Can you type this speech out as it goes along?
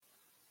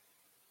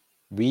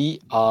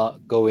we are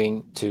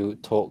going to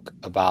talk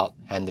about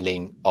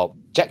handling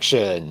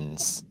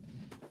objections.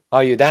 How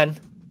are you, Dan?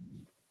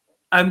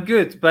 I'm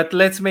good, but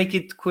let's make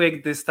it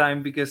quick this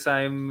time because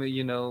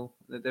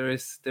there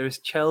is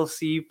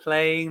Chelsea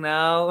playing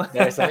now.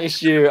 There's an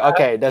issue.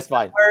 Okay, that's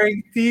fine.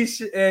 Wearing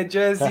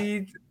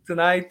jersey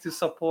tonight to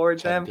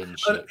support them.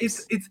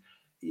 It's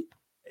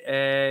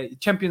Championships.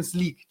 Champions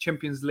League,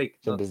 Champions not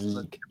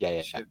League.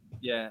 Yeah. championship.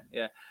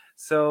 Yeah.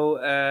 So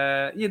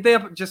they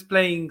are just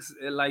playing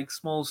like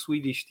small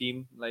Swedish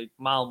team like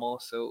Malmo.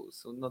 So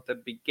not a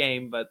big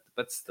game, but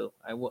still,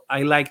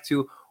 I like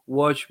to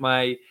watch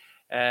my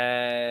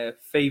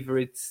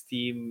favorite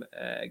team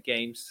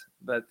games.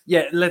 But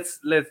yeah, let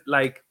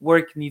like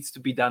work needs to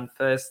be done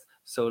first.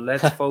 So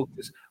let's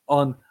focus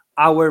on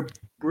our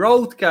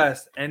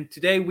broadcast. And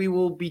today we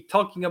will be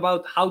talking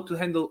about how to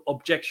handle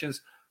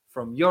objections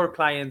from your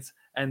clients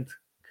and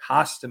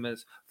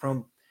customers,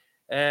 from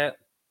uh,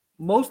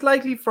 most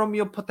likely from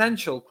your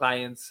potential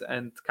clients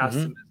and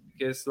customers,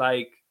 because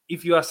like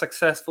if you are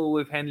successful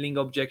with handling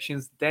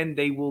objections, then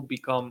they will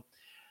become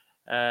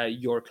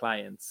your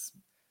clients.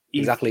 If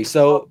Exactly. not,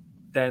 So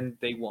then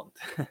they won't.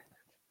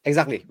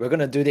 exactly. We're going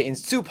to do it in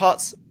two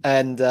parts.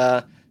 And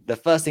the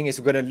first thing is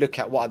we're going to look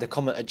at what are the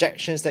common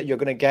objections that you're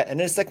going to get. And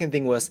then the second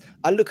thing was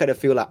I look at a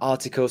few like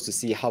articles to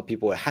see how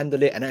people will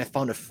handle it. And I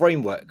found a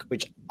framework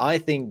which I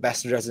think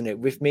best resonate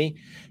with me.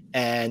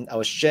 And I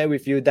will share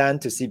with you, Dan,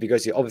 to see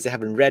because you obviously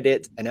haven't read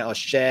it. And then I'll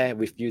share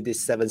with you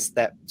these 7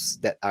 steps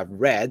that I've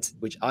read,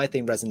 which I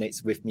think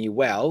resonates with me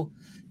well.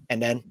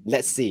 And then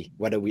let's see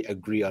whether we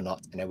agree or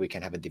not. And then we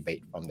can have a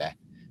debate from there.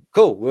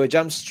 Cool. We'll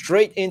jump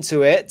straight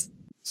into it.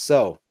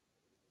 So,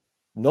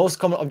 most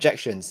common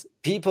objections.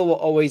 People will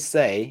always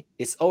say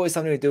it's always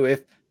something to do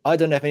with I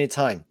don't have any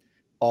time,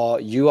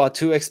 or you are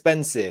too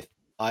expensive.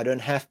 I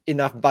don't have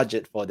enough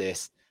budget for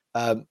this.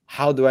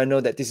 How do I know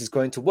that this is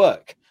going to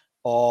work?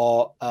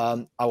 Or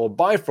I will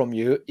buy from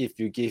you if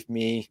you give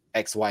me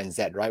X, Y, and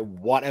Z, right?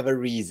 Whatever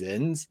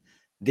reasons,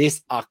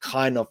 these are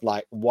kind of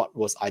like what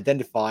was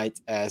identified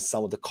as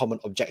some of the common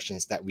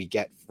objections that we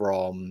get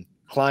from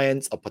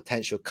clients or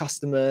potential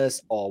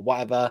customers or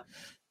whatever.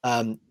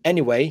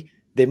 Anyway,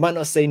 they might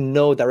not say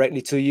no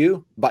directly to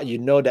you, but you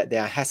know that they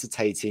are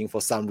hesitating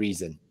for some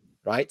reason,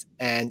 right?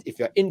 And if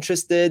you're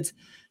interested,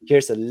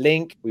 here's a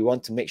link. We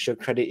want to make sure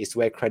credit is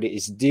where credit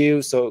is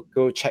due. So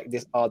go check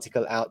this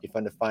article out if you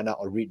want to find out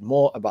or read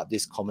more about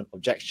these common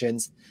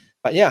objections.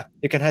 But yeah,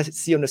 you can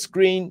see on the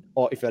screen,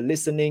 or if you're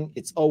listening,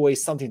 it's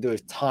always something to do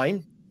with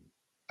time.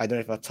 I don't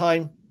have enough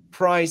time,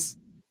 price,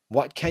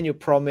 what can you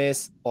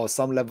promise, or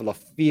some level of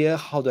fear,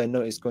 how do I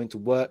know it's going to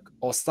work,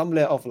 or some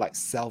level of like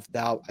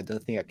self-doubt, I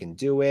don't think I can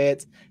do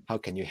it, how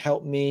can you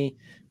help me,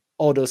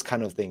 all those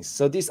kind of things.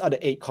 So these are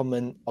the 8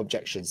 common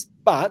objections,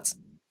 but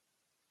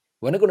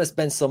we're not going to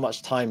spend so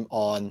much time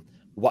on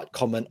what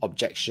common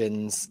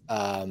objections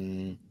are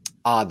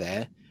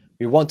there.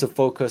 We want to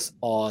focus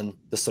on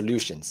the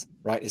solutions,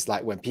 right? It's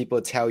like when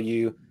people tell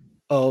you,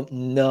 oh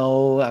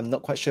no, I'm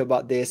not quite sure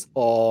about this,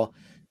 or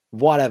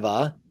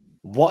whatever,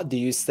 what do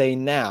you say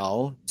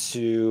now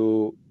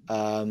to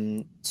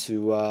address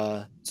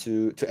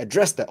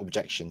the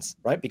objections,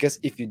 right? Because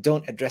if you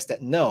don't address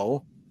that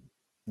no,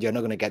 you're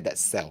not going to get that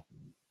sell,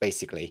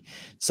 basically.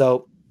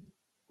 So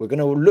we're going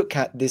to look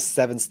at this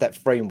 7-step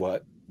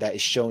framework that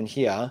is shown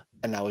here,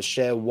 and I will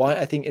share why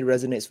I think it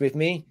resonates with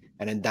me,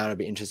 and then down it'll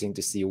be interesting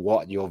to see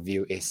what your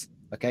view is.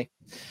 Okay,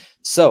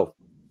 so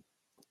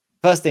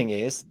first thing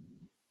is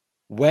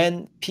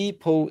when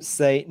people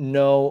say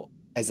no,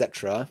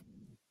 etc.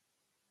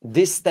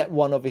 This step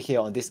 1 over here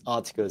on this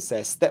article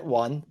says step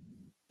 1,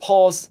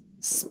 pause,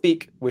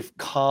 speak with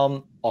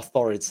calm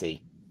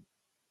authority.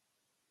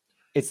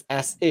 It's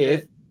as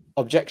if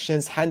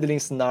objections handling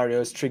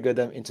scenarios trigger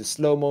them into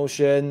slow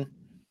motion.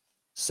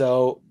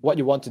 So what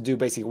you want to do,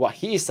 basically what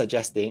he is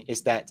suggesting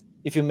is that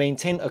if you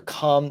maintain a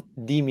calm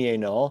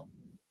demeanor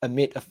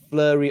amid a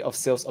flurry of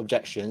sales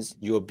objections,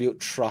 you will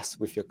build trust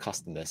with your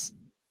customers.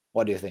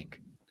 What do you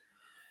think?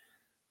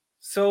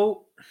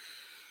 So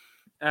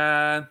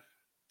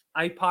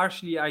I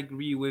partially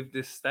agree with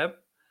this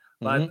step,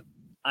 but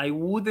I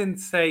wouldn't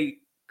say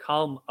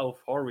calm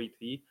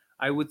authority.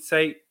 I would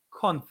say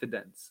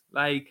confidence.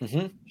 Like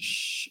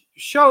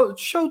show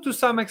to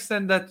some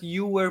extent that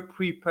you were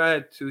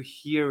prepared to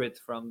hear it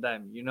from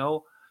them.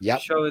 Yep.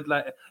 Show it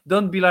like,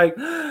 don't be like,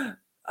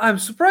 I'm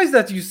surprised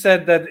that you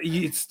said that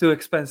it's too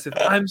expensive.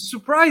 I'm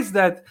surprised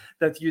that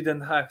you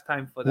didn't have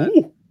time for that.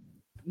 Ooh.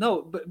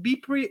 No, but be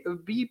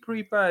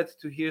prepared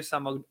to hear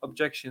some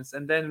objections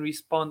and then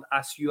respond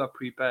as you are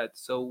prepared.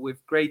 So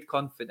with great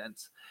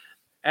confidence,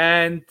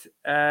 and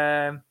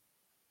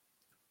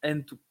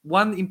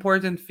one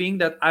important thing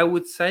that I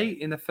would say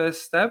in the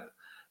first step.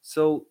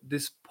 So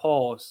this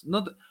pause,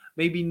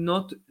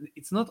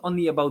 it's not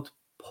only about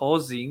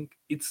pausing.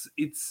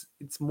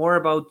 It's more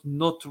about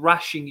not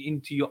rushing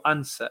into your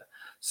answer.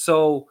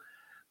 So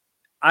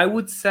I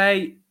would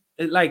say,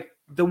 like,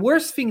 the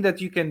worst thing that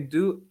you can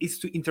do is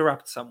to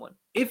interrupt someone.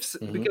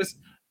 Because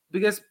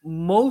because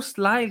most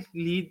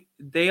likely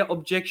their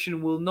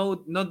objection will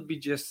not be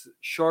just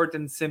short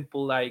and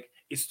simple, like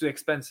it's too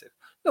expensive.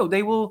 No,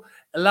 they will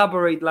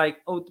elaborate like,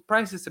 oh, the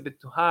price is a bit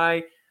too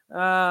high,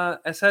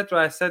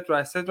 etc, etc,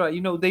 etc.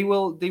 They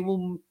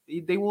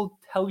will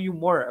tell you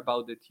more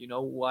about it,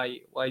 why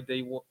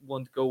they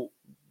won't go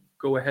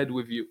ahead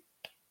with you.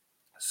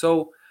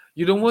 So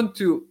you don't want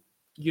to,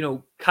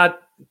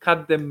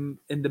 cut them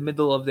in the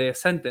middle of their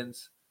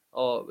sentence,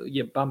 or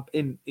bump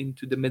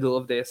into the middle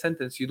of their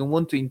sentence. You don't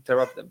want to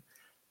interrupt them.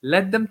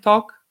 Let them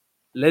talk,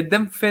 let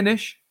them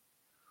finish.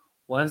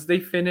 Once they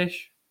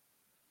finish,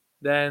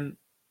 then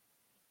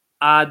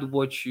add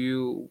what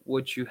you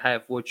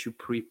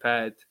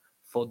prepared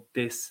for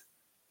this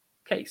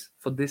case,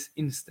 for this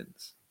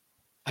instance.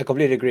 I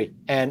completely agree.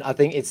 And I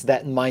think it's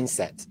that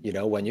mindset.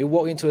 When you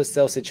walk into a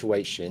sales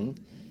situation,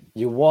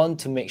 you want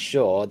to make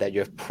sure that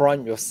you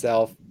prime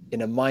yourself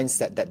in a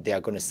mindset that they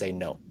are going to say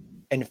no.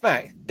 In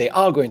fact, they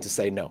are going to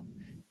say no.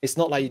 It's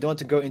not like you don't want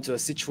to go into a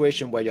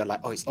situation where you're like,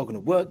 oh, it's all going to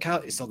work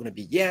out. It's all going to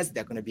be yes.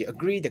 They're going to be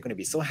agreed. They're going to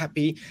be so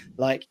happy.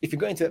 Like if you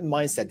go into a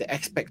mindset, the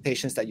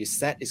expectations that you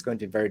set is going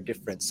to be very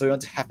different. So you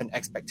want to have an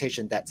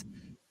expectation that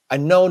I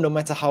know no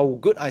matter how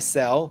good I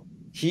sell,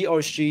 he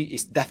or she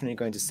is definitely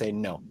going to say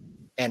no.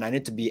 And I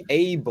need to be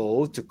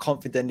able to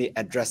confidently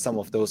address some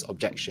of those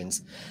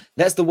objections.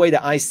 That's the way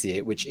that I see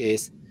it, which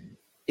is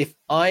if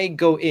I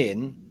go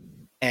in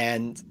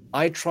and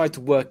I try to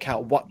work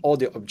out what all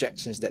the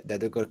objections that they're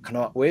going to come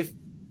up with,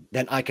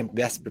 then I can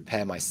best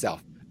prepare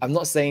myself. I'm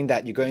not saying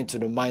that you go into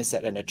the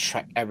mindset and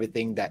attract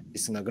everything that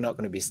is not going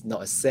to be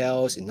not a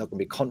sales, you're not going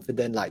to be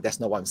confident. Like that's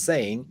not what I'm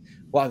saying.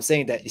 What I'm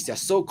saying that is you're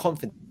so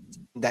confident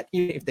that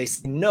even if they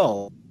say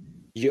no,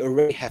 you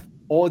already have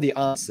all the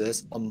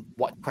answers on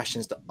what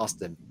questions to ask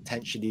them,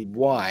 potentially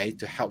why,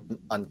 to help them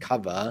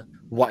uncover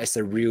what is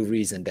the real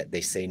reason that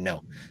they say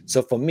no.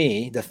 So for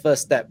me, the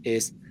first step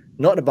is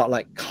not about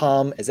like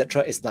calm,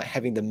 etc. It's like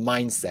having the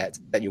mindset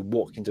that you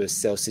walk into a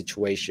sales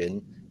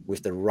situation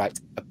with the right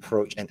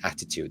approach and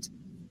attitude.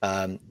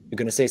 You're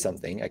gonna say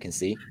something, I can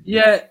see.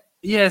 Yeah.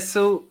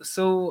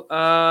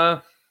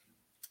 I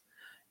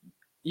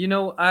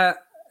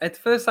at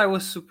first I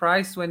was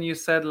surprised when you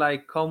said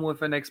like come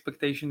with an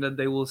expectation that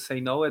they will say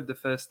no at the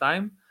first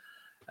time.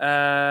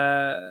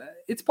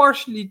 It's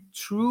partially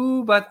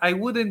true, but I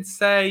wouldn't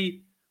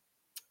say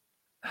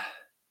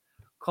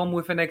come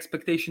with an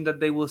expectation that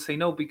they will say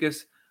no,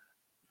 because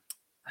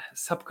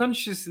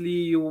subconsciously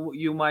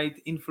you might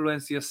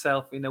influence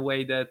yourself in a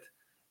way that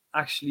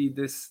actually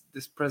this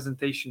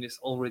presentation is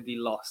already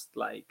lost,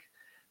 like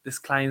this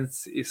client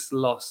is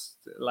lost,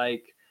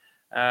 like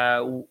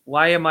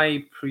why am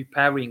I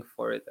preparing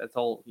for it at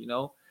all,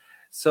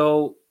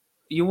 so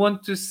you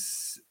want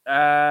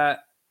to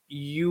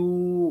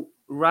you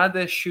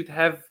rather should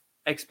have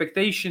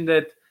expectation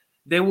that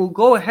they will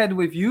go ahead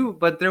with you,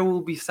 but there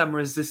will be some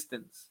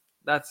resistance.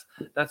 That's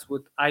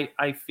what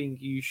I think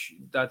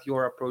that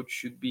your approach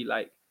should be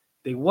like.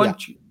 They Yeah.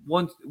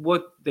 want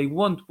what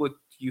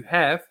you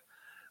have,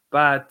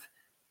 but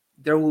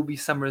there will be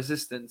some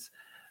resistance.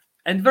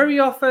 And very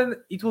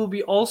often it will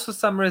be also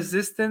some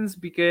resistance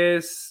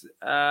because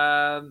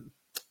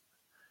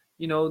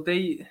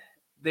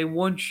they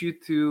want you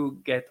to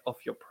get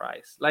off your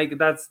price. Like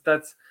that's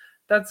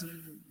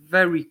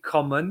very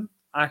common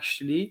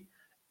actually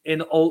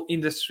in all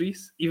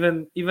industries,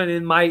 even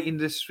in my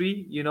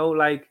industry,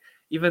 like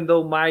even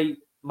though my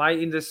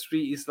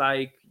industry is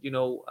like,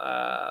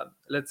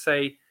 let's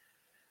say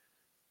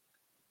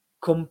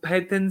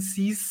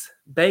competencies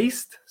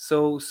based.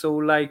 So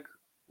like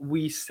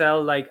we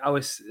sell like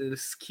our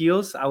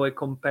skills, our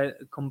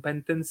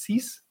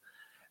competencies,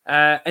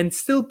 and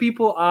still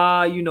people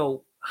are,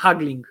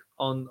 haggling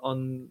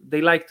on they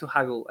like to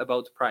haggle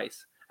about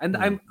price. And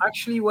Mm. I'm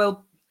actually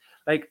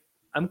like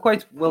I'm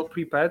quite well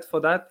prepared for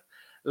that.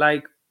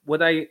 Like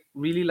what I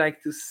really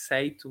like to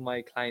say to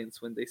my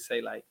clients when they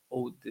say like,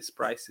 oh, this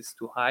price is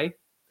too high,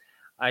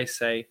 I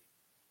say,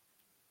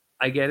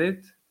 I get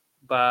it,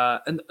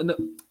 but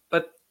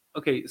but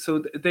okay.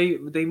 So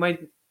they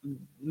might,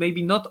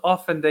 maybe not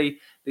often they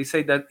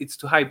say that it's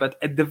too high, but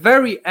at the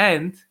very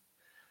end,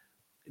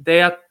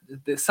 they are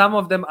some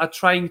of them are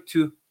trying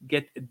to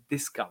get a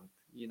discount.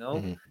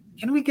 Mm-hmm.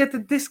 Can we get a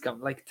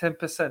discount like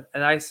 10%?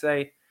 And I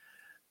say,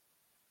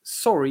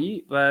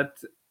 sorry, but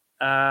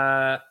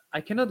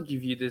I cannot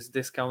give you this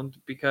discount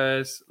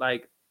because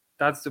like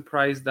that's the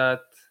price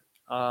that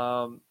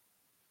um,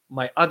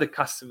 my other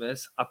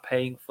customers are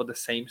paying for the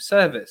same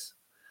service.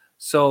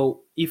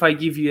 So if I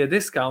give you a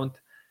discount,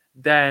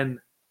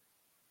 then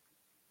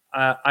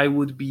I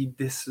would be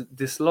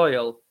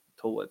disloyal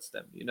towards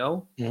them.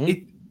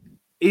 Mm-hmm.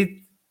 It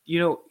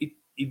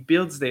it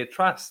builds their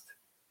trust.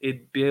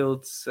 It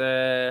builds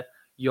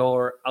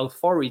your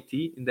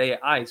authority in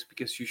their eyes,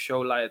 because you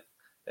show like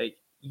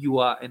you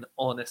are an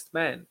honest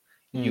man.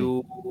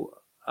 Mm.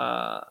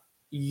 Uh,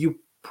 you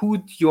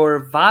put your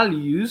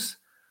values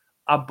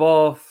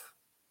above,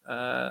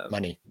 uh,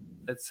 Money.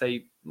 let's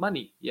say,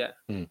 money. Yeah,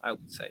 Mm. I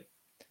would say.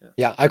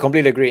 Yeah, I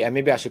completely agree. And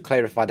maybe I should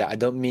clarify that I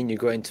don't mean you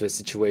go into a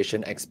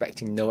situation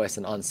expecting no as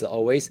an answer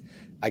always.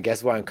 I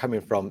guess where I'm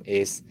coming from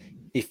is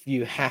if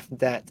you have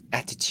that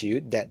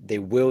attitude that they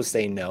will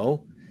say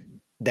no,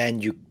 then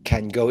you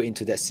can go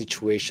into that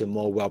situation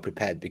more well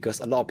prepared, because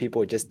a lot of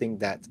people just think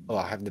that, oh,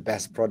 I have the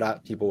best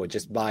product, people will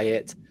just buy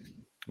it,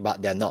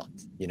 but they're not.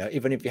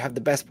 Even if you have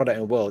the best product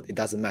in the world, it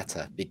doesn't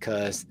matter,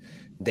 because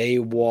they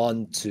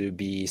want to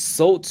be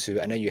sold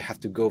to, and then you have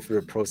to go through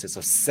a process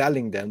of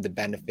selling them the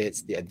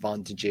benefits, the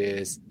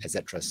advantages,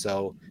 etc.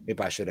 So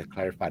maybe I should have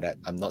clarified that.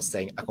 I'm not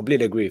saying, I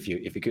completely agree with you.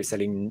 If you keep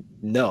selling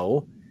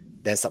no,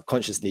 then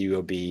subconsciously you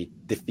will be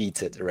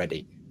defeated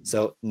already.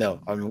 So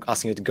no, I'm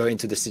asking you to go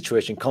into the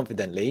situation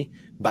confidently,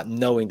 but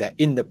knowing that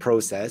in the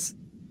process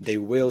they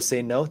will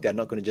say no. They're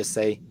not going to just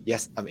say,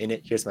 yes, I'm in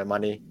it, here's my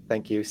money,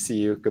 thank you, see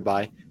you,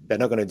 goodbye. They're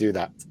not going to do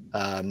that.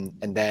 And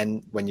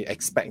then when you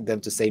expect them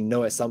to say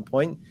no at some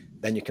point,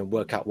 then you can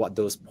work out what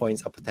those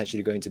points are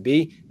potentially going to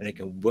be, and you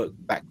can work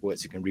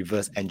backwards. You can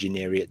reverse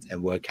engineer it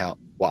and work out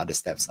what other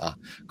steps are.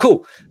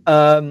 Cool.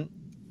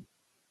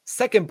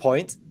 Second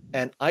point,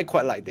 and I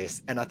quite like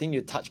this, and I think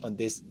you touched on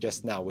this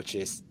just now, which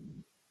is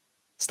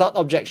start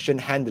objection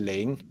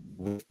handling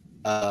with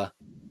a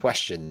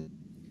question.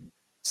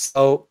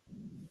 So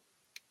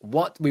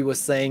what we were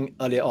saying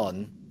earlier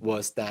on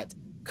was that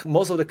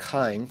most of the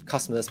time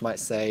customers might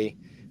say,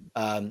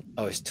 oh,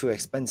 it's too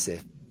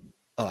expensive.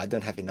 Oh, I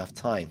don't have enough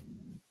time.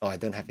 Oh, I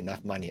don't have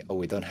enough money. Oh,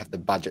 we don't have the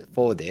budget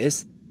for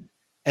this.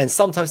 And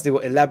sometimes they will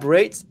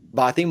elaborate,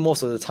 but I think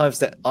most of the times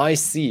that I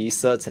see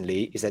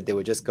certainly is that they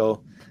will just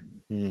go,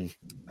 I'm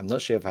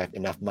not sure if I have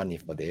enough money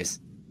for this.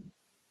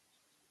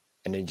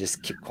 And then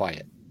just keep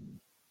quiet,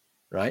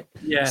 right?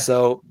 Yeah.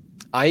 So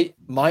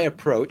my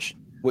approach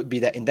would be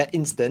that in that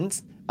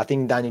instance, I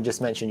think Daniel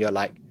just mentioned, you're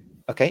like,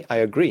 okay, I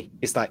agree.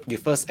 It's like you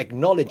first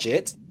acknowledge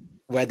it,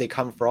 where they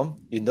come from.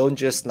 You don't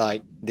just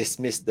like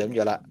dismiss them.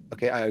 You're like,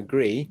 okay, I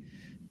agree,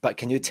 but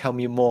can you tell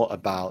me more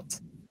about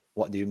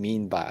what do you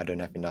mean by I don't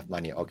have enough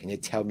money? Or can you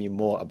tell me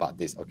more about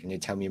this? Or can you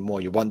tell me more?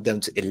 You want them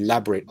to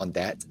elaborate on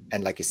that.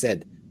 And like you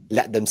said,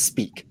 let them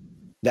speak,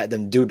 let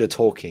them do the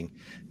talking.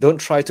 Don't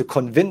try to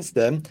convince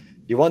them.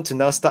 You want to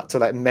now start to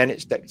like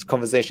manage that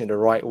conversation the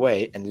right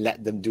way and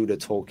let them do the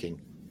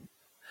talking.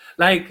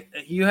 Like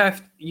you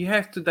have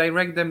to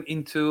direct them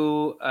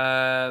into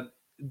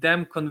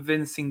them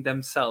convincing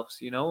themselves,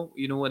 you know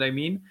what I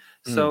mean.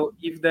 Mm. So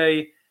if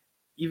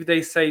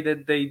they say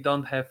that they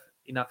don't have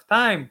enough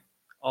time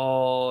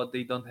or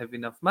they don't have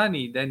enough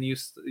money, then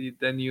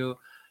you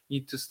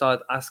need to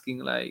start asking,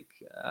 like,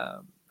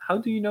 how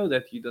do you know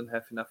that you don't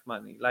have enough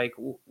money? Like,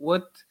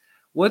 what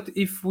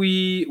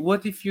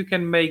if you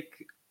can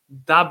make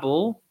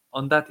double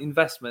on that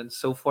investment?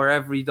 So for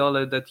every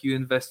dollar that you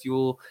invest,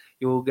 you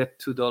will get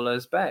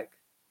 $2 back.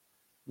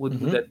 What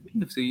would Mm-hmm. that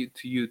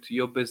mean to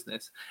your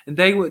business? And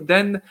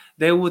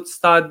they would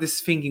start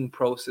this thinking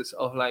process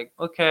of, like,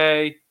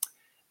 okay,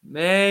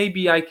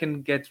 maybe I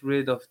can get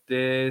rid of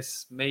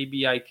this,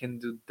 maybe I can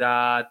do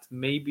that,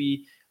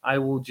 maybe I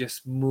will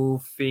just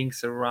move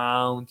things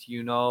around.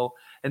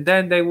 And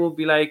then they will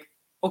be like,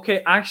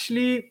 okay,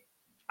 actually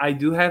I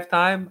do have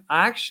time,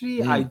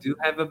 actually I Mm. do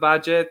have a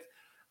budget,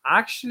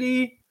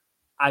 actually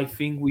I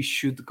think we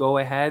should go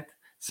ahead.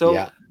 so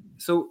Yeah.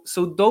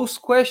 so those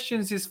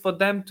questions is for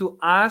them to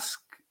ask,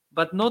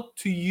 but not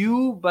to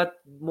you, but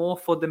more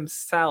for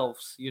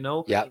themselves.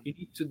 Yeah. You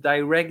need to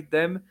direct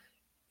them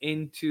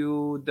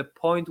into the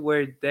point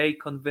where they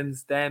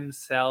convince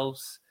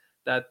themselves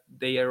that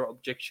their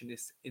objection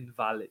is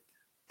invalid.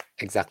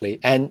 Exactly.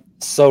 And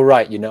so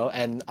right,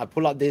 and I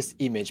pull out this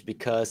image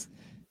because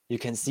you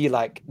can see,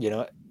 like,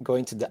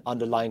 going to the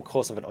underlying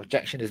cause of an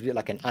objection is a bit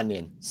like an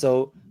onion.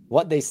 So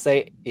what they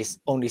say is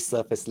only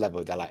surface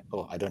level. They're like,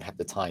 oh, I don't have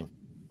the time,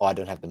 or I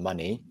don't have the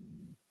money.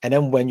 And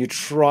then when you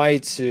try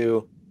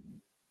to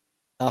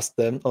ask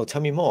them, oh,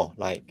 tell me more,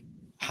 like,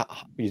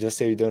 you just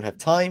say you don't have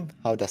time.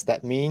 How does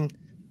that mean?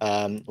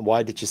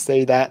 Why did you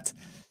say that?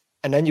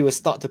 And then you will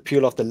start to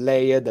peel off the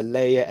layer,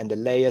 and the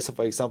layer. So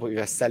for example, if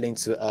you're selling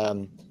to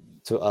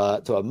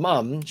a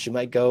mom, she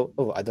might go,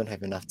 oh, I don't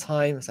have enough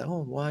time. It's like,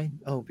 oh, why?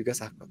 Oh,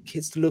 because I've got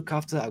kids to look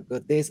after, I've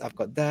got this, I've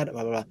got that,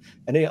 blah, blah, blah.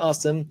 And then you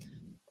ask them,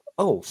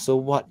 oh, so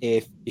what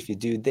if you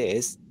do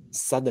this,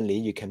 suddenly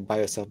you can buy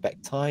yourself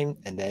back time,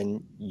 and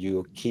then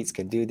your kids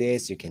can do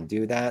this, you can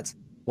do that.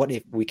 What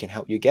if we can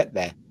help you get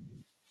there?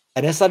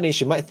 And then suddenly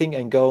she might think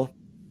and go,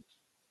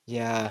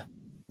 yeah,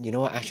 you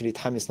know what? Actually,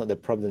 time is not the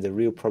problem. The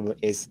real problem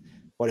is,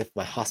 what if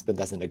my husband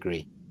doesn't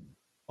agree?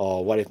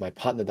 Or what if my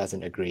partner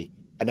doesn't agree?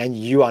 And then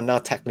you are now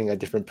tackling a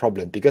different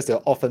problem, because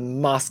they'll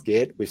often mask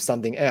it with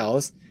something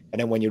else. And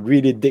then when you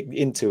really dig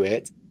into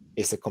it,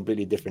 it's a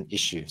completely different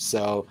issue.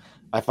 So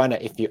I find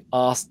that if you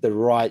ask the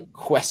right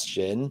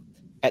question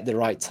at the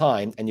right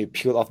time and you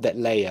peel off that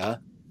layer,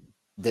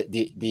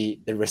 the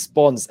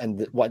response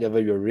and whatever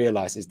you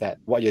realize is that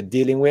what you're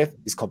dealing with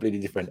is completely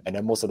different. And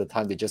then most of the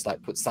time they just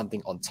like put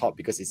something on top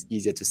because it's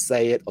easier to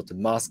say it or to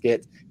mask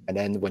it. And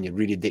then when you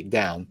really dig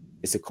down,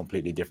 it's a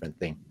completely different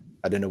thing.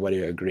 I don't know whether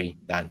you agree,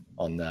 Dan,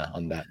 on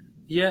that.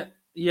 Yeah,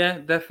 Yeah,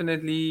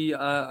 definitely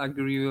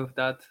agree with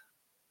that.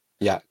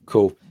 Yeah,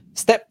 cool.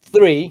 Step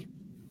three,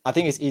 I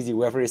think it's easy.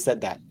 We already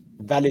said that.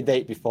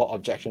 Validate before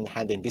objection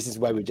handing. This is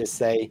where we just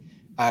say,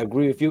 I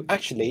agree with you.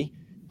 Actually,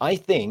 I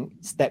think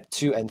step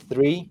two and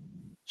three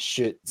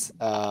should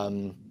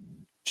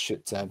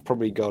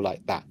probably go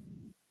like that.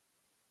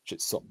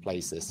 Should swap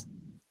places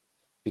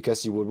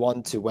because you would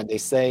want to when they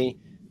say,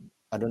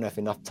 I don't have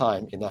enough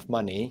time, enough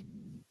money.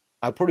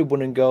 I probably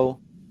wouldn't go,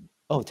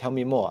 oh, tell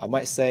me more. I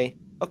might say,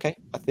 okay,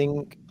 I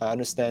think I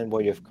understand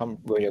where you're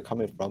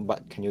coming from,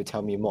 but can you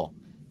tell me more?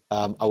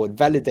 I would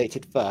validate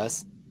it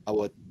first. I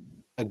would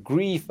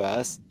agree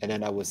first, and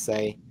then I would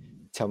say,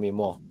 tell me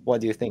more.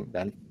 What do you think,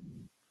 then?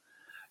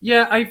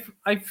 Yeah,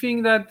 I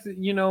think that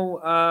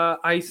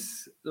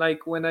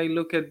like when I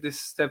look at this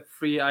step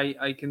three,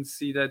 I can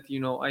see that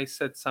I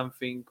said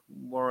something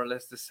more or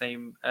less the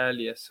same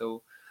earlier.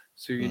 So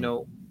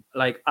Mm,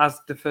 like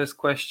ask the first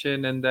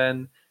question,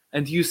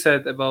 and you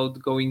said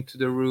about going to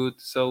the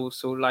root. So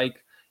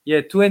like,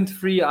 yeah, two and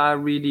three are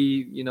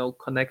really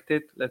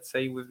connected, let's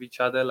say, with each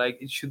other. Like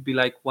it should be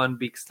like one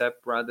big step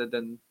rather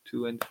than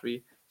two and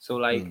three. So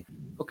like, mm,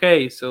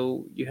 okay,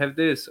 so you have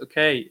this,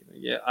 okay,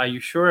 yeah, are you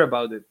sure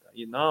about it? Are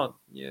you not?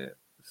 Yeah.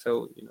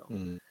 So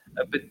mm,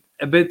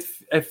 a bit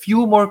a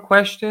few more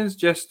questions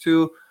just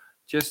to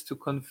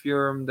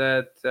confirm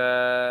that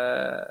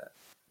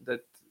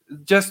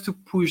just to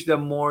push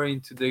them more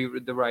into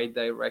the right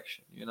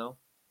direction.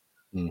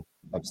 mm.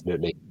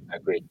 Absolutely, I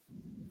agree.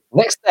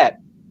 Next step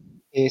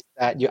is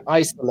that you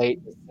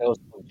isolate the sales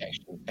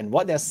objection. And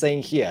what they're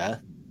saying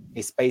here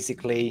is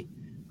basically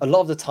a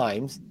lot of the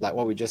times, like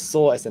what we just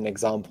saw as an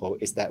example,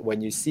 is that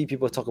when you see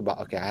people talk about,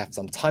 okay, I have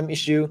some time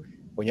issue,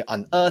 when you're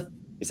unearthed,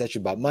 it's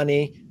actually about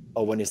money.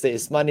 Or when you say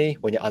it's money,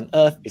 when you're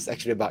unearthed, it's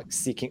actually about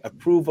seeking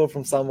approval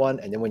from someone.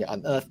 And then when you're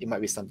unearthed, it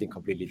might be something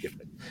completely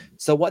different.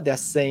 So what they're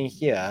saying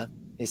here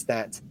is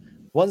that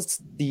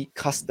once the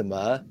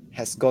customer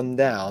has gone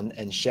down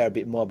and share a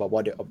bit more about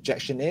what the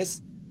objection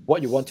is,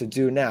 what you want to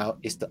do now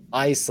is to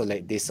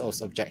isolate this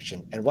source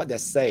objection. And what they're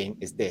saying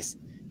is this: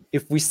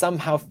 if we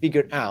somehow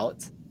figured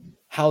out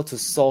how to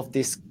solve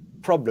this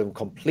problem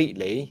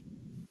completely,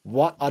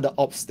 what other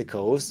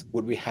obstacles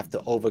would we have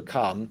to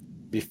overcome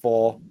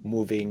before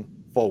moving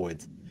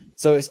forward?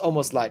 So it's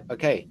almost like,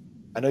 okay,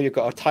 I know you've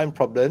got a time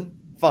problem.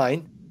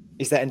 Fine.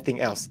 Is there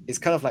anything else? It's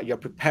kind of like you're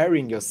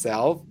preparing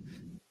yourself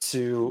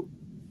to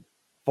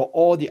for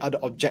all the other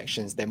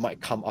objections that might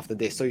come after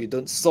this. So you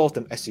don't solve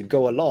them as you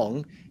go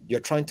along. You're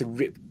trying to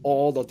rip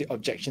all of the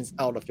objections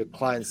out of your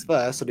clients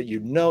first so that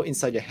you know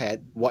inside your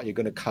head what you're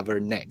going to cover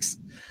next,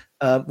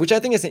 which I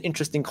think is an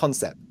interesting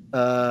concept.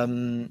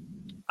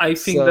 I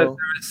think that So,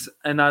 there's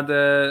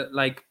another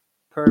like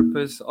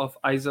purpose of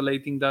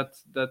isolating that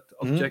mm,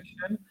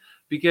 objection,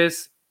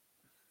 because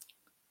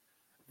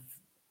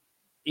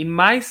in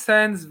my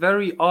sense,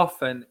 very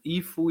often,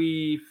 if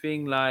we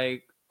think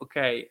like,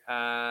 okay,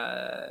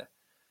 uh,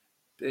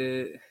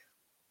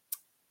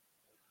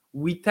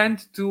 we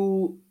tend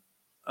to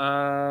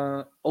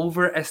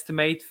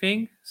overestimate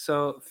things.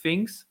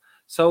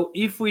 So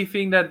if we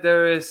think that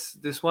there is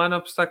this one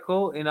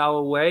obstacle in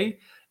our way,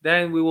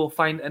 then we will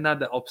find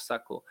another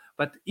obstacle.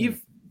 But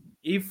mm,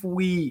 if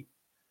we,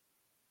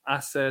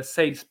 as a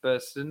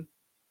salesperson,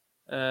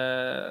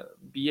 uh,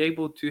 be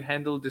able to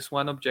handle this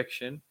one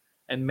objection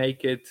and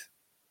make it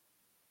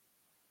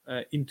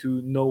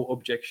into no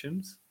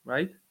objections,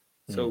 right?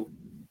 mm, So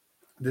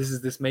this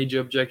is this major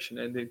objection,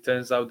 and it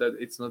turns out that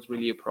it's not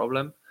really a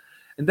problem.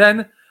 And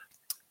then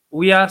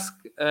we ask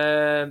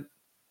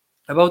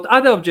about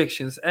other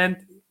objections, and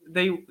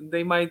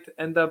they might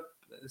end up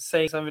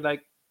saying something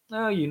like,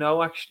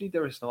 "No, actually,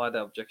 there is no other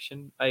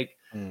objection. Like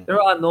mm,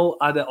 there are no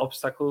other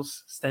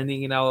obstacles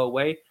standing in our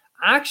way.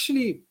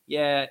 Actually,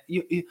 yeah,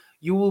 we,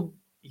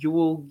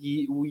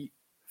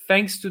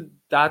 thanks to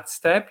that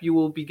step, you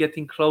will be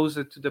getting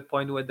closer to the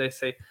point where they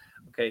say,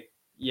 okay,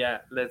 yeah,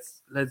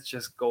 let's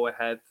just go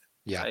ahead.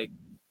 yeah. Like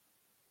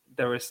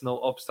there is no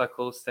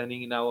obstacle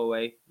standing in our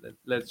way.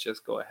 Let's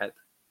just go ahead."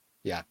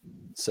 Yeah.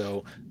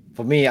 So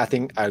for me, I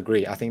think I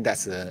agree. I think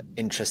that's a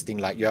interesting,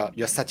 like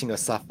you're setting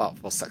yourself up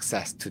for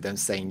success to them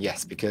saying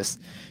yes, because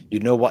you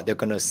know what they're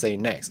gonna say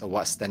next or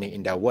what's standing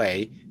in their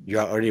way. You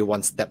are already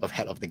one step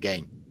ahead of the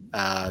game.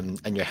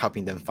 And you're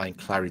helping them find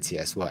clarity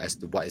as well as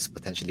to what is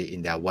potentially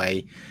in their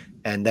way.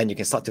 And then you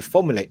can start to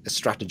formulate a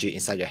strategy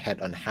inside your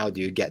head on how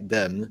do you get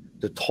them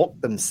to talk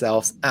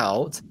themselves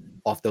out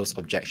of those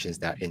objections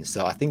they're in.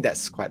 So I think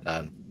that's quite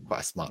a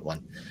smart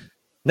one.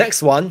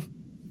 Next one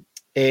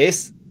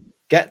is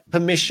get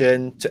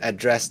permission to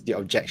address the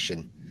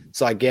objection.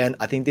 So again,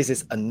 I think this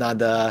is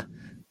another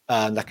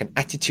like an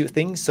attitude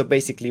thing. So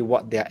basically,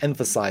 what they're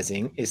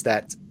emphasizing is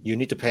that you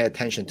need to pay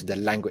attention to the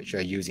language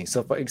you're using.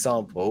 So, for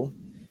example,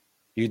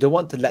 you don't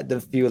want to let them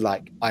feel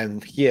like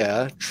I'm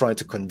here trying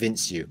to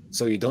convince you.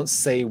 So you don't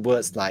say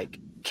words like,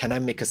 "Can I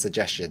make a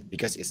suggestion?"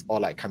 Because it's all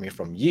like coming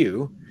from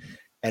you.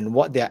 And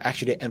what they're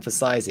actually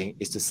emphasizing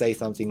is to say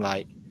something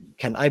like,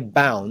 can I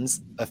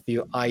bounce a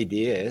few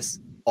ideas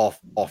off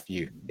of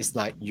you? It's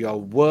like you're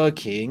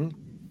working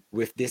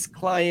with this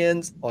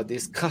client or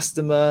this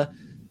customer,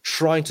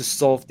 trying to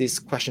solve this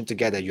question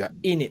together. You are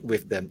in it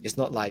with them. It's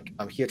not like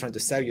I'm here trying to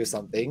sell you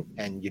something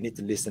and you need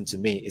to listen to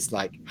me. It's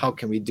like, how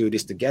can we do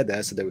this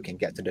together so that we can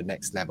get to the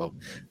next level?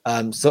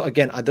 So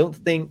again, I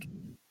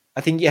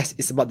think yes,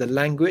 it's about the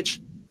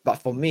language, but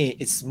for me,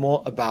 it's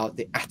more about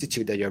the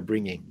attitude that you're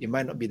bringing. It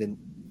might not be the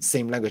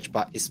same language,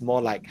 but it's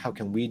more like, how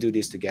can we do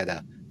this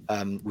together?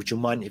 Would you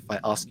mind if I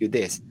ask you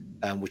this?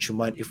 Would you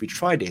mind if we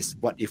try this?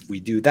 What if we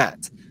do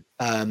that?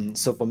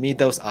 So for me,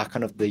 those are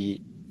kind of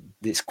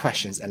these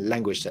questions and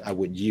language that I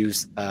would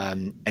use.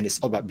 And it's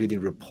all about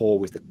building rapport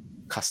with the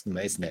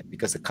customer, isn't it?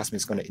 Because the customer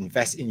is going to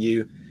invest in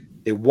you.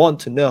 They want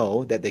to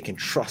know that they can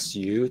trust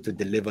you to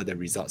deliver the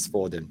results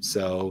for them.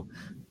 So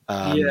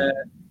Yeah,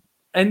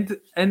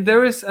 and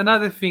there is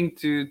another thing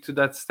to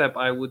that step.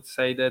 I would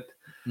say that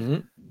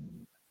mhm,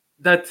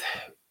 that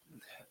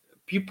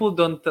people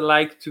don't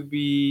like to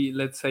be,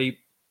 let's say,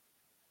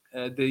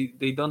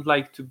 they don't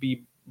like to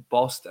be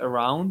bossed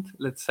around,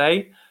 let's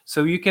say.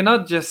 So you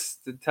cannot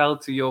just tell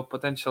to your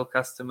potential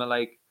customer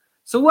like,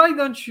 so why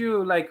don't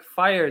you like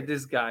fire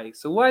this guy,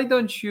 so why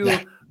don't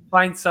yeah, you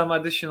find some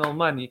additional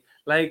money,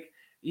 like,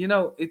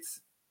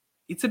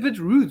 it's a bit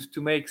rude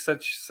to make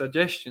such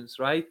suggestions,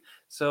 right?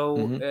 So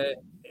mhm,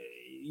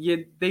 yeah,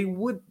 they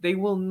will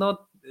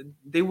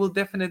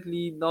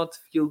definitely not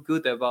feel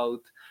good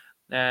about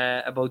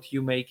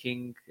you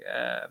making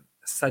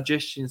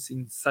suggestions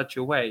in such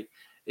a way.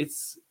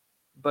 It's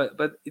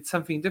but it's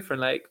something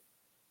different, like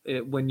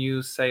when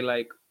you say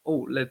like,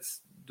 oh,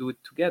 let's do it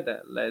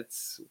together,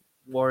 let's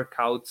work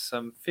out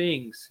some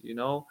things,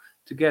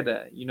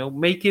 together, uh,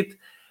 make it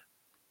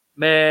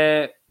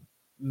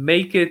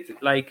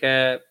like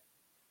a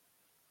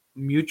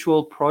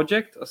mutual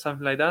project or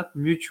something like that,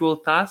 mutual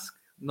task,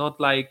 not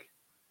like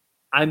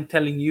I'm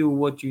telling you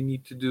what you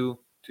need to do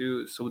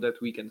to so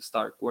that we can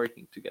start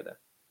working together,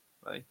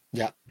 right?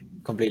 yeah,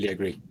 completely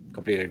agree.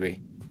 Completely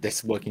agree.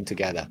 This working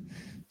together.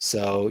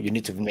 So you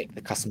need to make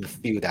the customer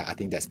feel that. I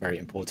think that's very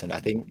important. I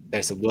think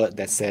there's a word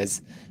that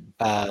says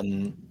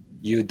um,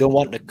 you don't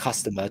want the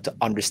customer to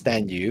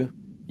understand you.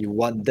 You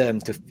want them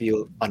to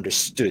feel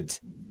understood.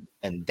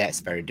 And that's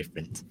very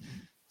different.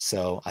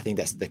 So I think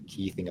that's the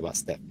key thing about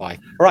step 5.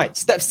 All right,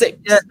 step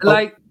Yeah, 6. Oh,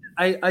 like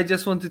I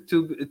just wanted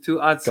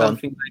to add go on.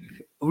 something,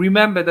 like,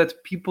 remember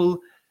that people,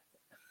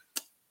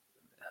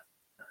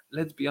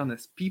 let's be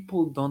honest,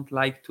 people don't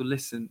like to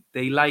listen,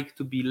 they like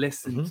to be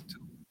listened Mhm. to.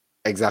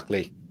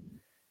 Exactly.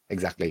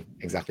 Exactly,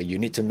 exactly. You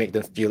need to make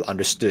them feel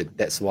understood.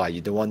 That's why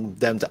you don't want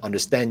them to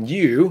understand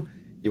you.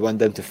 You want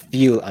them to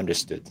feel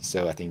understood.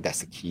 So I think that's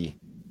the key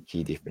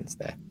difference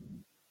there.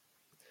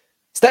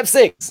 Step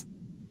 6,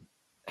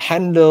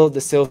 handle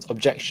the sales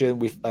objection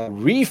with a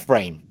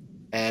reframe.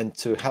 And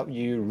to help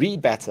you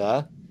read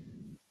better,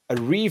 a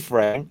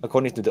reframe,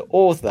 according to the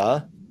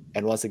author,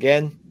 and once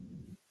again,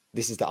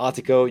 this is the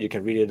article, you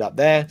can read it up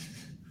there.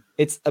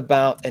 It's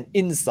about an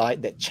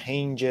insight that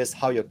changes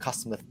how your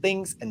customer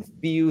thinks and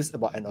feels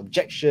about an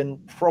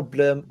objection,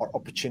 problem, or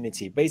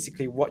opportunity.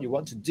 Basically, what you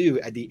want to do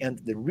at the end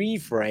of the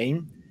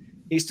reframe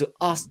is to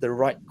ask the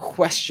right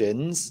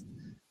questions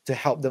to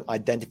help them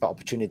identify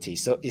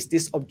opportunities. So, is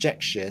this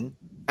objection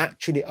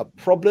actually a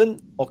problem,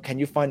 or can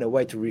you find a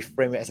way to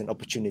reframe it as an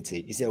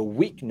opportunity? Is it a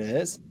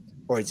weakness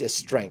or is it a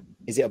strength?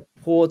 Is it a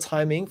poor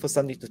timing for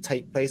something to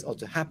take place or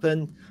to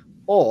happen?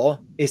 Or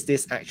is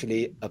this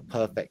actually a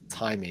perfect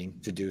timing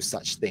to do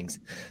such things?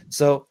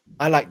 So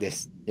I like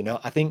this.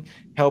 I think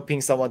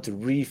helping someone to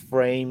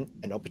reframe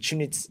an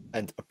opportunity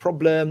and a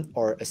problem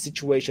or a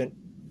situation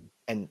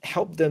and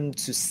help them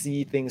to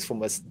see things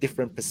from a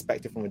different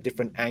perspective, from a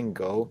different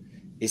angle,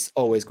 is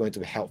always going to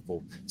be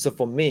helpful. So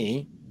for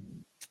me,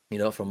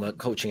 from a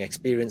coaching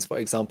experience, for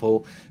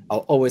example,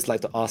 I'll always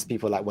like to ask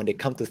people, like when they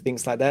come to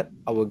things like that,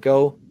 I will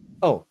go,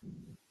 oh,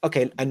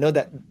 okay, I know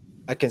that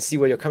I can see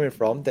where you're coming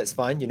from. That's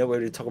fine. We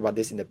already talked about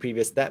this in the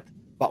previous step.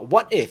 But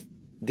what if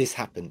this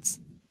happens?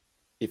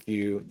 If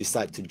you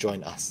decide to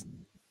join us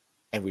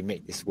and we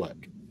make this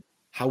work,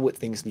 how would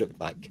things look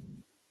like?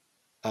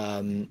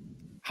 Um,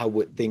 how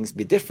would things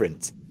be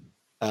different?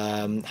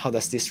 How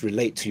does this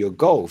relate to your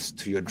goals,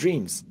 to your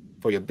dreams,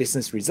 for your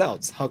business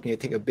results? How can you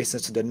take your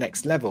business to the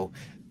next level?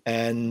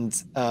 And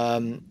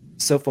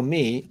so for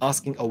me,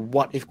 asking a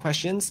what if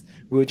questions,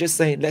 we will just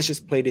say, let's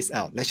just play this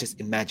out. Let's just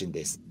imagine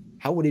this.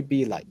 How would it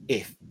be like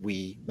if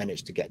we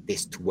managed to get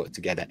this to work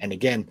together? And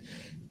again,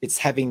 it's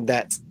having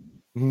that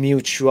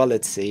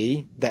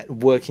mutuality, that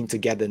working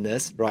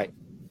togetherness, right?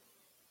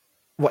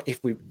 What if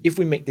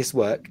we make this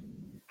work?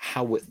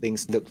 How would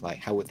things look like?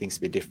 How would things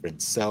be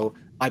different? So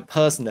I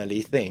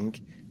personally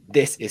think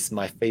this is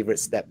my favorite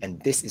step,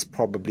 and this is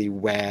probably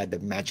where the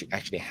magic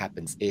actually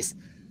happens. Is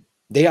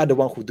they are the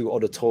one who do all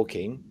the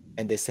talking,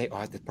 and they say, "Oh,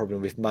 I have the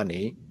problem with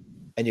money,"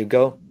 and you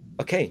go,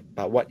 "Okay,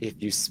 but what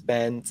if you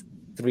spend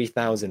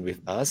 3,000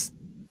 with us,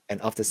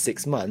 and after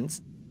 6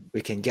 months, we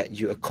can get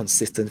you a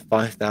consistent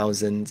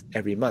 5,000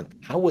 every month?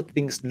 How would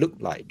things look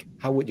like?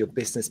 How would your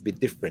business be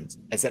different,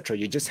 etc.?"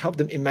 You just help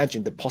them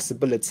imagine the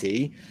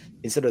possibility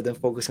instead of them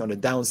focusing on the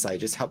downside.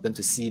 Just help them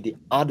to see the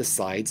other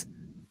side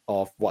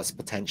of what's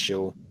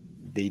potentially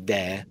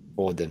there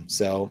for them.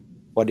 So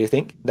what do you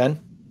think, Dan?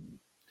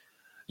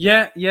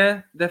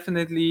 Yeah,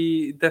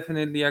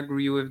 definitely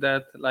agree with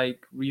that.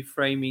 Like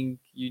reframing,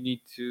 you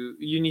need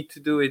to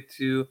do it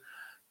to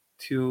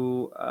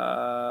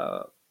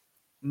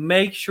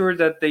make sure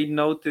that they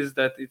notice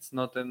that it's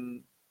not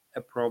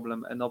a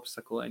problem, an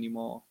obstacle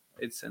anymore.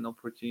 It's an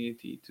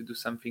opportunity to do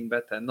something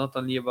better, not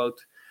only about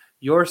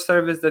your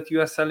service that you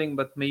are selling,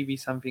 but maybe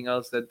something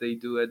else that they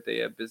do at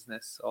their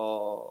business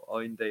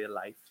or in their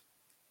life.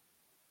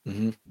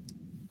 Mm-hmm.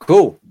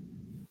 Cool.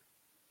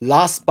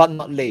 Last but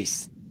not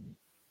least,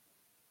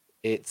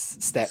 it's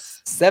step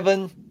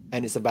 7,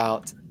 and it's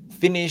about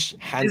finish Is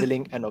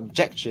handling an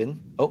objection.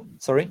 Oh,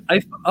 sorry.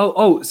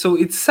 so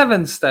it's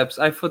 7 steps.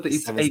 I thought It's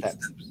it's 7 eight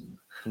steps. steps.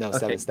 No, Okay.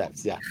 7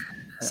 steps. Yeah.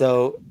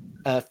 So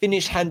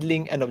finish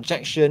handling an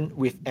objection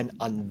with an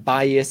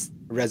unbiased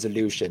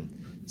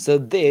resolution. So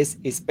this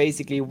is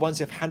basically once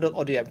you've handled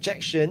all the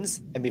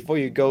objections, and before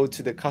you go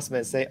to the customer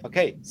and say,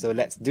 okay, so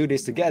let's do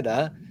this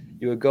together,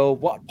 you will go,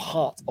 what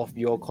part of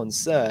your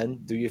concern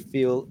do you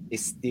feel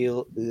is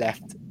still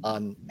left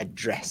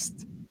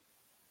unaddressed?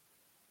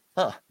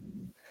 Huh.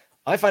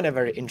 I find that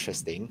very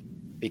interesting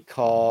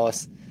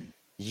because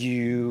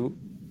you,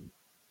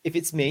 if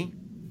it's me,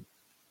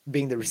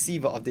 being the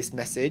receiver of this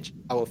message,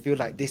 I will feel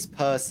like this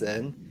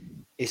person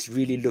is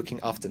really looking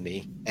after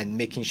me and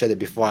making sure that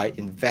before I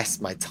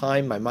invest my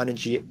time, my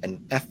money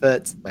and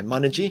effort, my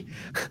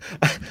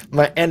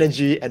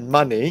energy and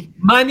money,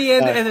 Money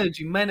and uh,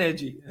 energy,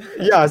 manage.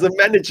 yeah, so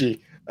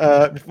energy,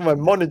 before my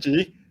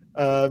money,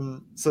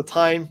 so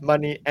time,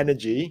 money,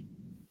 energy,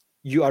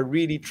 you are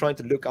really trying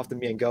to look after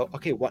me and go,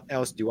 okay, what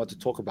else do you want to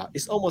talk about?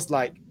 It's almost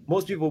like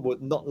most people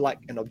would not like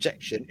an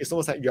objection. It's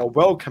almost like you're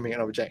welcoming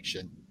an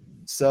objection.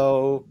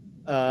 So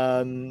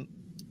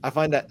I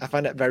find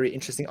that very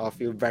interesting. I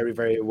feel very,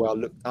 very well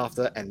looked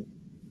after. And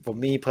for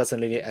me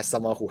personally, as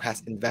someone who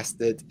has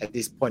invested at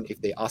this point,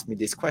 if they ask me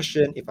this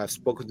question, if I've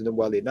spoken to them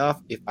well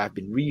enough, if I've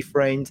been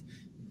reframed,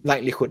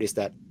 likelihood is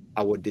that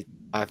I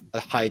have a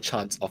high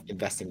chance of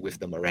investing with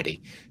them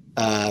already,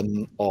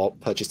 or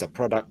purchase a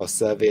product or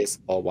service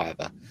or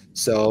whatever.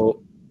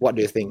 So, what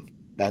do you think,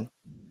 Dan?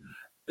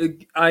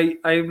 I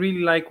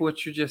really like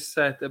what you just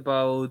said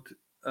about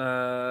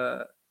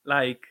uh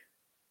like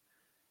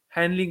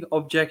handling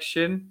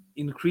objection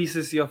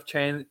increases your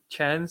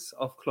chance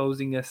of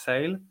closing a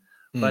sale,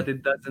 but Mm,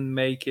 it doesn't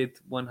make it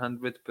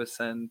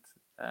 100%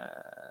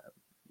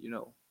 you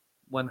know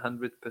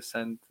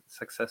 100%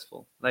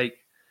 successful. Like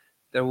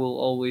there will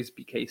always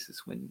be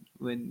cases when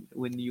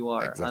you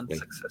are exactly.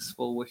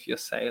 unsuccessful with your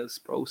sales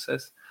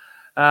process.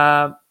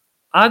 Um,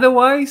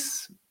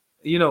 Otherwise,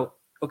 you know,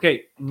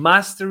 okay,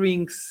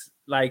 mastering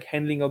like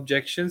handling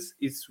objections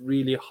is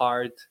really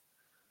hard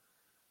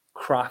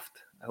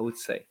craft, I would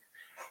say.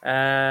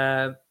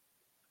 Uh,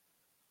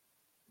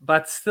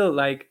 but still,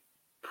 like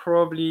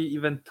probably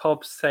even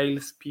top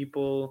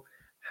salespeople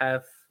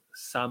have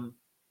some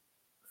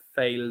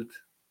failed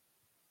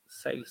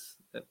sales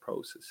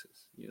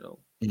processes.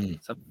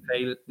 Mm, Some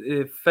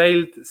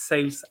failed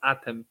sales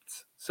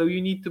attempts. So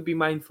you need to be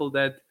mindful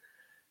that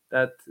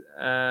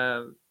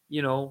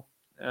you know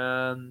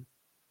um,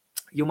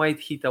 you might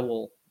hit a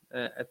wall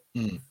a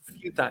mm,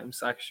 few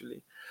times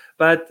actually.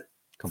 But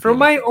from completely.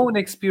 my own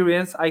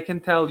experience, I can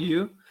tell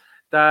you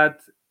that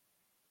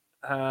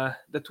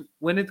that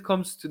when it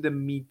comes to the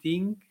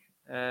meeting,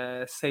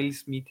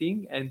 sales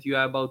meeting, and you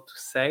are about to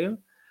sell,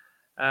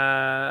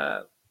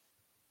 uh,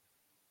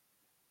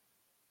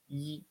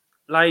 y-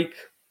 like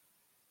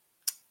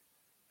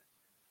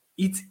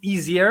it's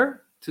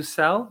easier to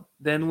sell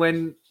than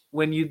when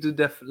you do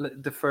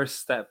the first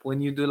step,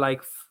 when you do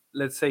like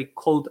let's say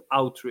cold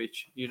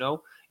outreach.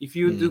 If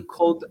you do Mm,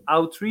 cold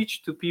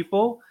outreach to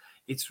people,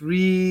 it's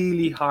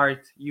really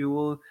hard. You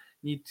will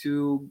need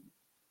to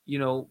you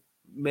know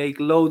make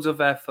loads of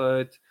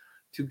effort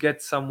to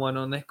get someone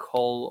on a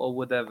call or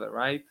whatever,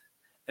 right?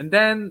 And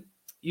then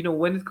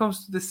when it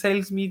comes to the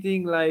sales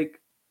meeting,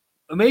 like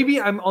maybe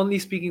I'm only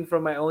speaking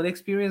from my own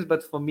experience,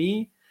 but for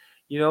me,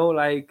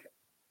 like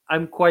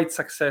I'm quite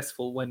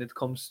successful when it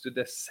comes to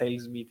the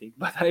sales meeting,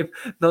 but I'm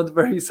not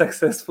very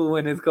successful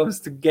when it comes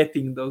to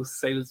getting those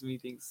sales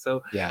meetings.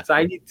 So, yeah. so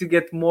I need to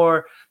get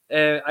more.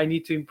 I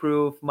need to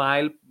improve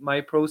my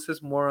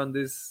process more on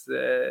this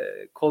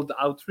cold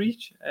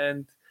outreach,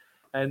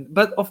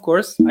 but of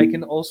course I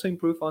can also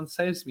improve on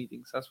sales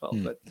meetings as well.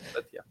 Mm.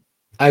 But yeah.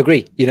 I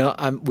agree.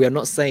 We are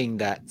not saying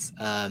that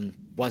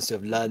once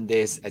you've learned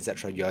this,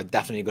 etc., you're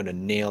definitely going to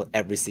nail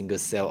every single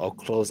sale or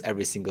close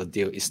every single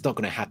deal. It's not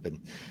going to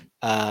happen.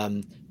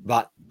 Um,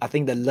 but I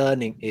think the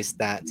learning is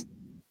that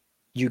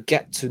you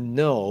get to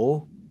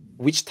know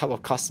which type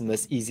of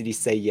customers easily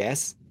say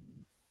yes,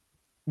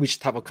 which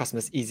type of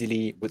customers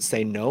easily would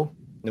say no,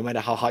 no matter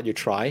how hard you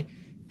try.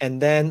 And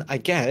then I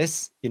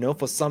guess,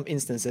 for some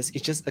instances,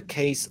 it's just a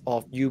case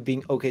of you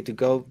being okay to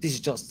go, this is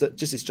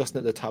just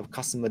not the type of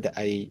customer that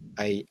I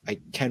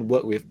can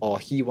work with, or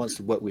he wants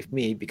to work with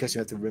me, because you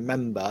have to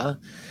remember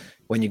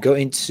when you go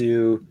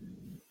into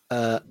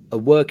a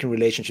working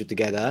relationship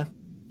together,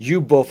 you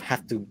both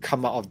have to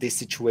come out of this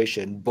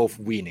situation both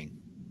winning.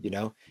 You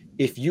know,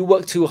 if you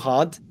work too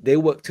hard, they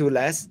work too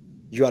less,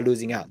 you are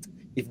losing out.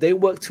 If they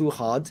work too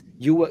hard,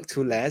 you work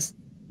too less,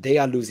 they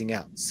are losing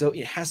out. So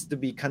it has to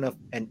be kind of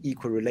an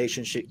equal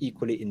relationship,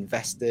 equally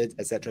invested,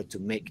 etc., to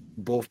make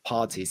both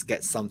parties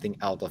get something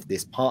out of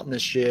this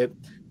partnership,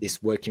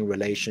 this working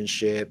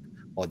relationship,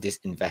 or this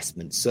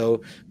investment.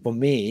 So for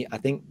me, I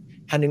think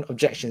handling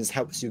objections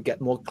helps you get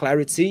more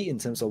clarity in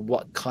terms of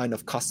what kind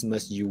of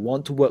customers you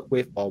want to work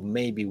with or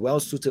maybe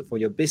well suited for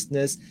your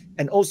business.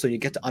 And also you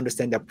get to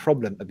understand their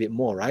problem a bit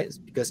more, right?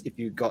 Because if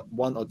you got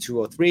one or two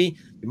or three,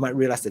 you might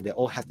realize that they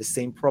all have the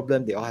same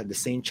problem, they all have the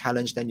same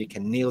challenge. Then you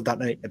can nail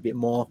down it a bit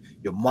more.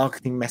 Your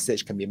marketing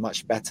message can be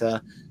much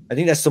better. I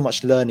think there's so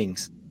much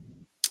learnings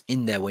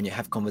in there when you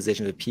have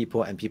conversation with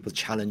people and people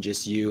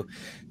challenges you.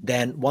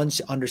 Then once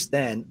you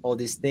understand all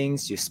these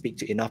things, you speak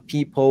to enough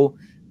people,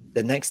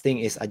 the next thing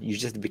is you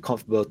just have to be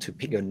comfortable to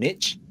pick your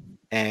niche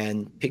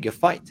and pick your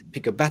fight,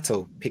 pick your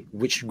battle, pick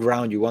which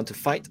ground you want to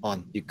fight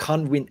on. You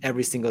can't win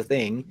every single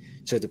thing,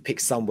 so to pick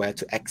somewhere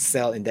to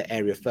excel in that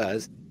area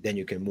first, then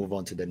you can move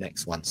on to the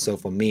next one. So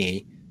for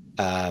me,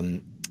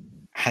 handling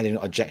an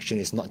objection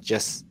is not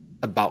just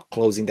about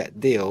closing that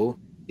deal.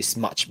 It's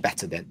much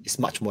better than, it's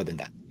much more than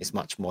that. It's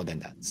much more than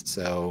that.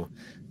 So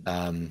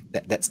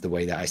that's the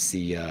way that I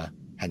see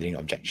handling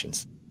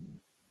objections.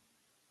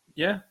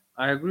 Yeah,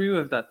 I agree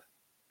with that.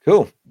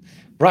 Cool.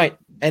 Right.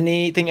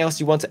 Anything else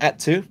you want to add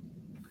to?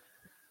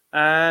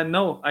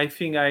 No, I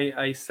think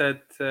I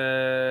said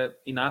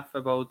enough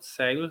about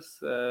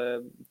sales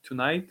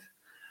tonight.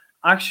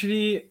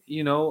 Actually,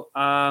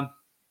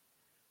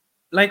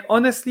 like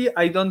honestly,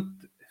 I don't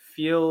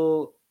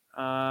feel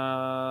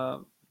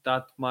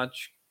that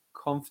much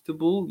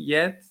comfortable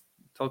yet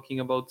talking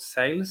about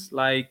sales.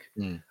 Like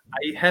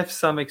I have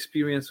some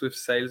experience with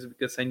sales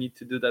because I need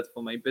to do that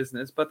for my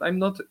business, but I'm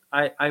not.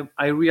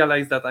 I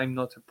realize that I'm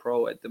not a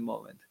pro at the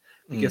moment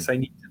because I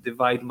need to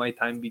divide my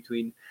time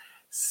between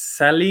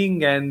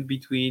selling and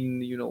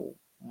between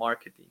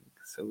marketing.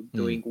 So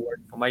doing work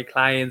for my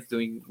clients,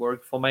 doing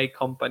work for my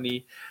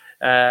company.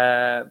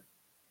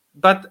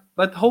 But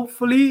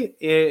hopefully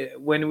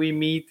when we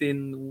meet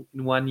in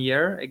 1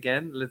 year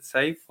again, let's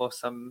say for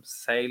some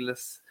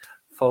sales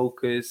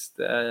focused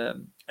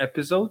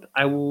episode,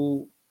 I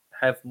will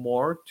have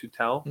more to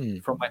tell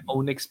from my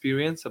own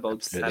experience about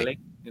Absolutely.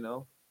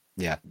 selling.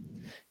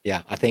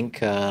 Yeah, I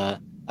think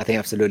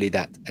absolutely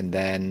that. And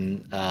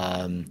then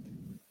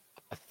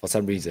for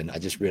some reason I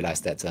just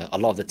realized that a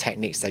lot of the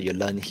techniques that you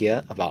learn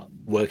here about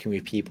working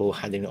with people,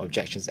 handling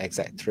objections,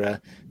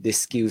 etc., these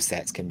skill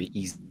sets can be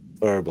easily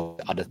transferable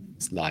to other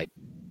things like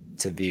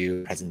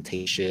interview,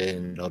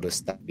 presentation, all those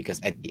stuff, because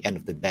at the end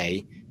of the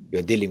day,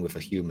 you're dealing with a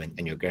human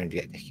and you're going to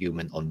get the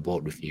human on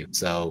board with you.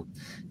 So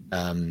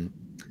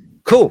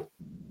cool.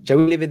 Shall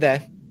we leave it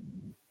there?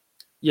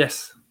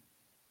 Yes.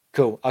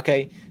 Cool.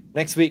 Okay.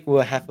 Next week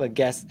we'll have a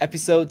guest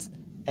episode,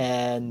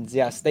 and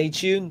yeah, stay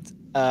tuned.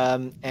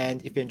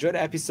 And if you enjoyed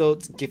the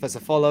episode, give us a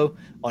follow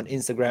on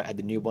Instagram at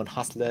the Newborn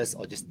Hustlers,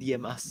 or just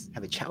DM us,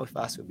 have a chat with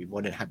us. We'll be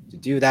more than happy to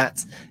do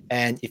that.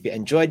 And if you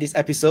enjoyed this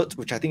episode,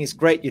 which I think is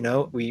great,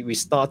 we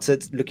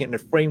started looking at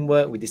the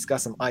framework, we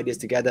discussed some ideas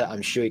together.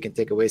 I'm sure you can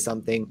take away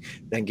something.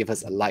 Then give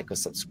us a like or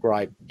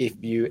subscribe if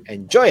you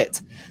enjoy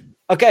it.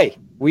 Okay,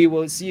 we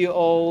will see you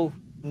all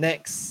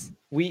next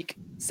week,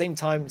 same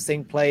time,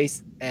 same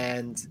place,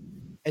 and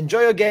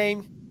enjoy your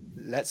game.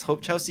 Let's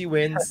hope Chelsea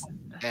wins,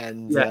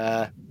 and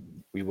Yeah.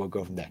 we will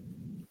go from there.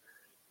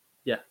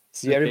 Yeah.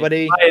 See you, Okay.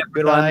 everybody. Bye,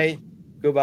 Good everyone. night.